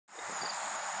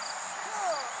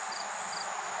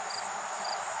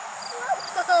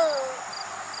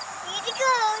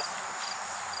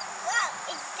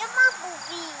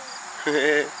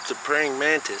It's a praying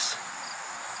mantis.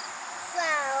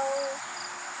 Wow.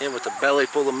 Yeah, with a belly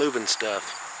full of moving stuff.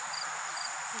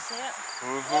 You see it?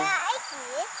 Mm-hmm. Yeah, I see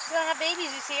it. She's gonna have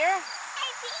babies, you see her? I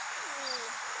see it.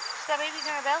 She's got babies in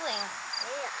her belly.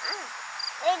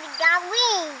 Yeah. And it got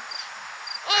wings.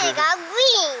 And it got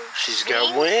wings. She's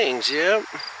got wings, yep.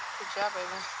 Good job,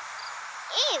 baby.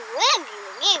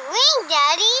 It wings,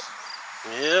 Daddy.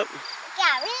 Yep.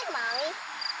 Yeah, wings, Mommy.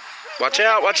 Watch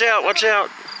out, watch out, watch out.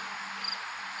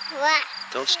 What?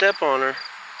 Don't step on her.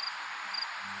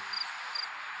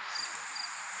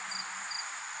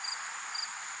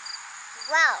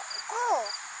 Wow, cool.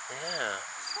 Yeah.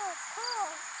 So cool.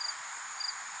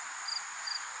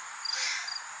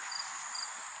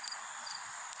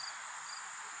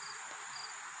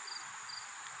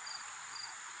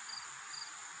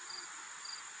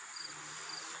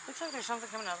 Looks like there's something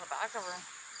coming out of the back of her.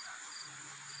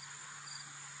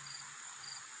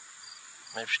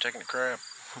 Maybe she's taking a crap.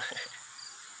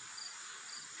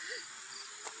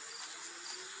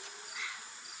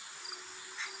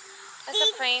 That's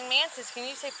a praying mantis. Can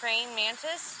you say praying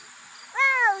mantis?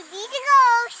 Wow, these are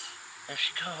ghosts. There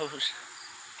she goes.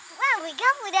 Wow, we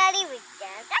got for Daddy with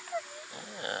that.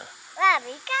 Yeah. Wow,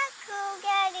 we got cool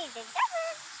Daddy with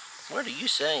that. What are you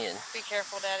saying? Be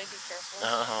careful, Daddy. Be careful.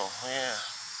 Oh, yeah.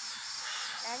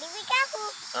 Daddy, be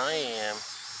careful. I am.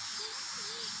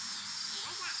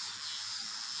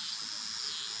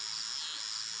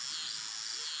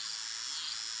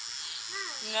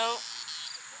 Nope.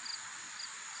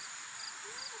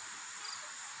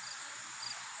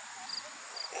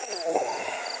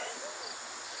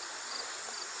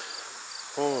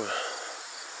 Oh,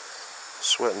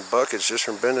 sweating buckets just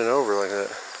from bending over like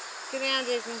that. Get down,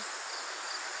 Jason.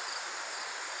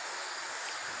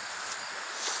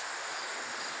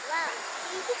 Wow,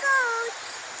 here she goes.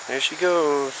 There she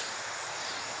goes.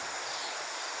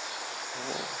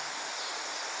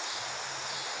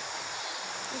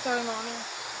 I'm sorry, Mommy.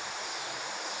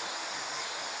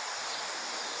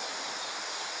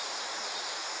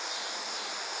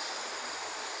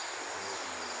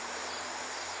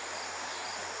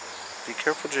 Be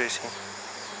careful, JC.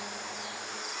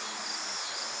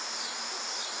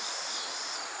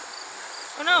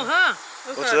 Oh no, huh?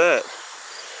 What's that?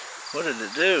 What did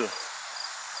it do?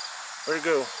 Where'd it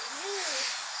go?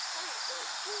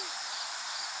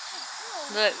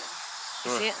 Look.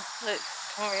 You see it? Look.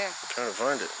 Come over here. I'm trying to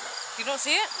find it. You don't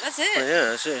see it? That's it. Oh,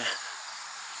 yeah, I see.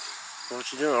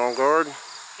 What you doing? On guard?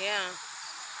 Yeah.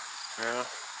 Yeah.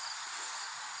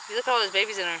 You look at all those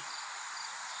babies in her. You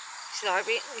see the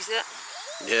heartbeat? You see that?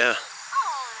 Yeah.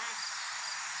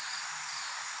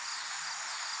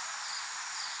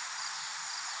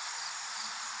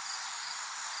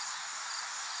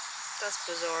 That's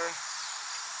bizarre.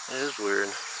 It is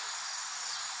weird.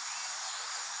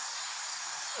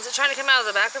 Is it trying to come out of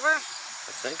the back of her?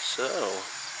 I think so.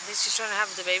 I think she's trying to have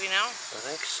the baby now. I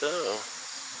think so.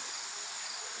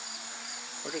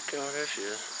 Where'd it go? There she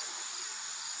is.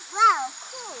 Wow,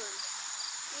 cool.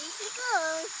 Here she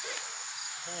goes.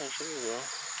 Hey, there you go.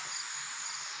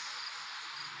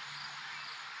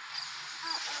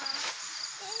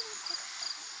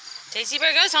 JC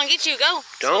Bear, go, son, get you, go.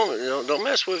 Don't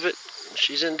mess with it.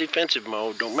 She's in defensive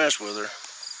mode. Don't mess with her.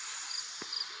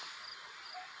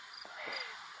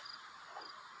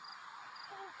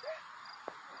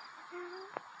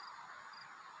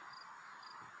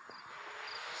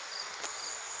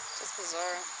 That's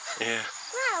bizarre. Yeah.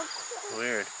 Wow, cool.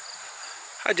 Weird.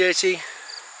 Hi, JC.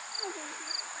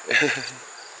 Hey,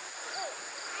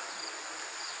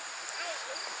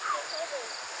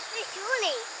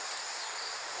 Julie.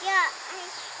 Yeah,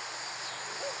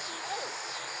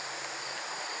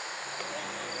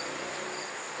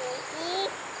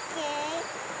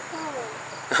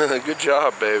 Good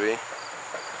job, baby.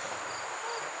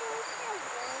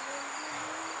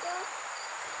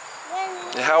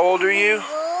 How old are you?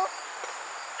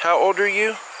 How old are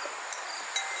you?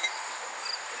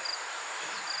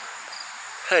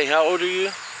 Hey, how old are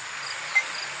you?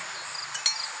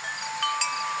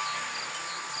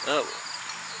 Oh.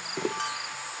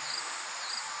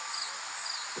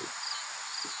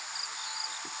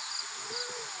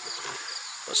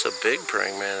 That's a big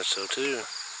praying mantis though too.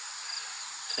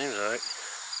 Seems like.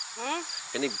 Hmm?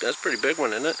 That's a pretty big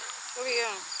one, isn't it? Where are we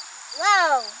going?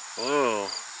 Whoa. Whoa.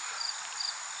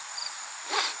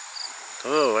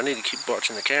 Oh, I need to keep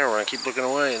watching the camera and keep looking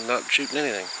away and not shooting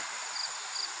anything.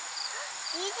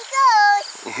 Here she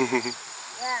goes.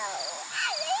 Wow.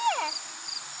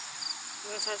 You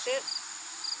want to touch it?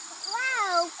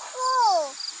 Wow,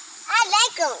 cool. I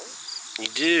like them. You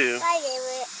do? Bye,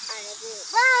 David. I love you.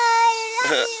 Bye. I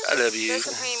love you. I love you. That's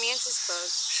a praying mantis bug.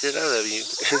 shit out of you.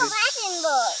 Oh, Latin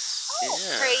book.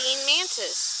 Yeah. Praying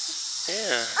mantis.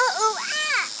 Yeah. Oh,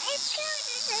 it's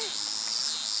good.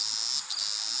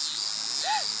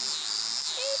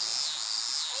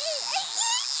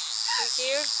 You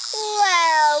here?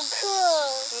 Wow, cool.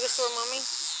 You go store mommy?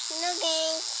 No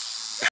thanks.